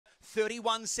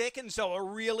31 seconds, so a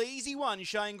real easy one.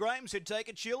 Shane Graham said take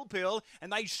a chill pill,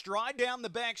 and they stride down the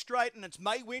back straight, and it's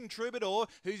May Win Troubadour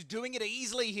who's doing it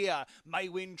easily here. May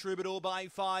Win Troubadour by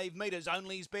 5 metres.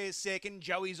 Only's best second.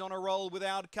 Joey's on a roll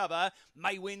without cover.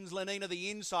 May Win's Lenina the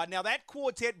inside. Now that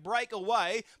quartet break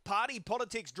away. Party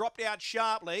Politics dropped out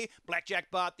sharply.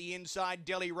 Blackjack Bart the inside.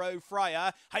 Delhi Row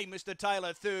Freya. Hey Mr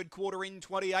Taylor, third quarter in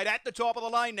 28. At the top of the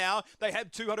lane now. They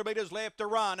have 200 metres left to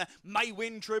run. May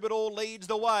Win Troubadour leads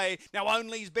the way. Now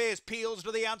Only's best peels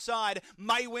to the outside.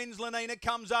 May Win's Lenina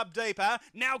comes up deeper.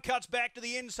 Now cuts back to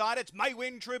the inside. It's May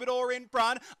Win Troubadour in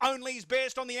front. Only's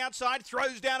best on the outside.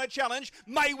 Throws down a challenge.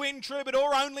 May Win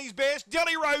Troubadour. Only's best.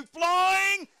 Delhi Row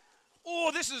flying.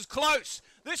 Oh, this is close.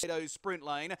 This sprint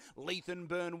lane, Lethan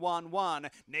Burn 1-1.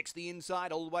 Next the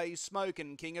inside, Always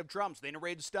Smokin', King of Trumps. Then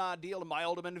Red Star Deal, My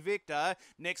Alderman Victor.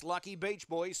 Next Lucky Beach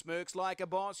Boy, Smirks Like a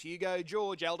Boss, Hugo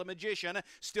George, Elder Magician.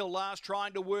 Still last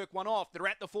trying to work one off. They're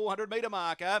at the 400 metre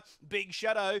marker. Big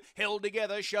Shadow held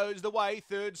together, shows the way.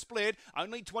 Third split,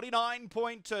 only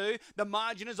 29.2. The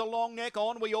margin is a long neck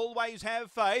on. We always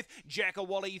have faith.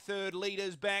 Jackawally third,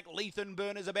 leaders back. Lethan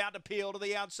Burn is about to peel to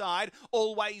the outside.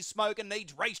 Always Smokin'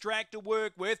 needs racetrack to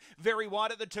work with. Very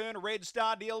wide at the turn, Red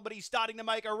Star Deal, but he's starting to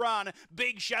make a run.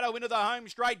 Big Shadow into the home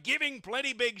straight, giving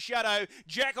plenty Big Shadow.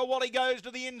 Jackawally goes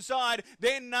to the inside,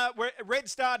 then Red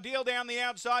Star Deal down the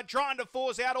outside, trying to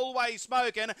force out Always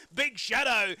Smokin'. Big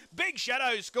Shadow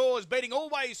scores, beating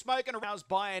Always Smokin'. Roused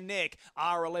by a neck.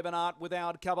 R11 Art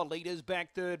without cover, leaders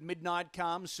back third. Midnight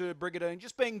Calm, Sir Brigadoon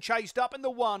just being chased up in the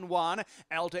 1-1.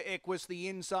 Alta Equus the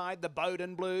inside, the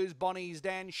Bowden Blues, Bonnie's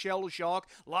Dan Shell Shock.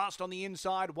 Last on the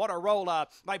inside, what a roller.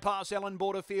 They pass Ellen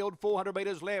Borderfield, 400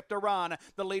 metres left to run.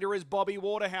 The leader is Bobby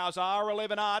Waterhouse.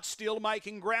 R11 Art still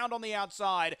making ground on the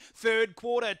outside. Third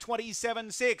quarter,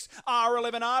 27.6.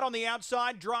 R11 Art on the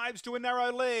outside drives to a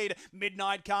narrow lead.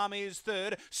 Midnight Calm is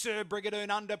third. Sir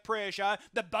Brigadoon under pressure.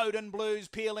 The Bowden Blues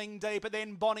peeling deeper.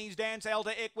 Then Bonnie's Dance,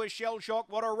 Alta Equus, Shell Shock.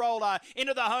 What a roller.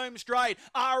 Into the home straight.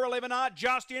 R11 Art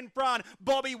just in front.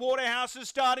 Bobby Waterhouse is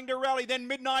starting to rally. Then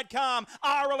Midnight Calm.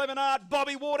 R11 Art,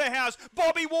 Bobby Waterhouse.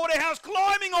 Bobby Waterhouse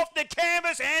climbing off the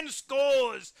canvas and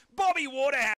scores. Bobby Waterhouse.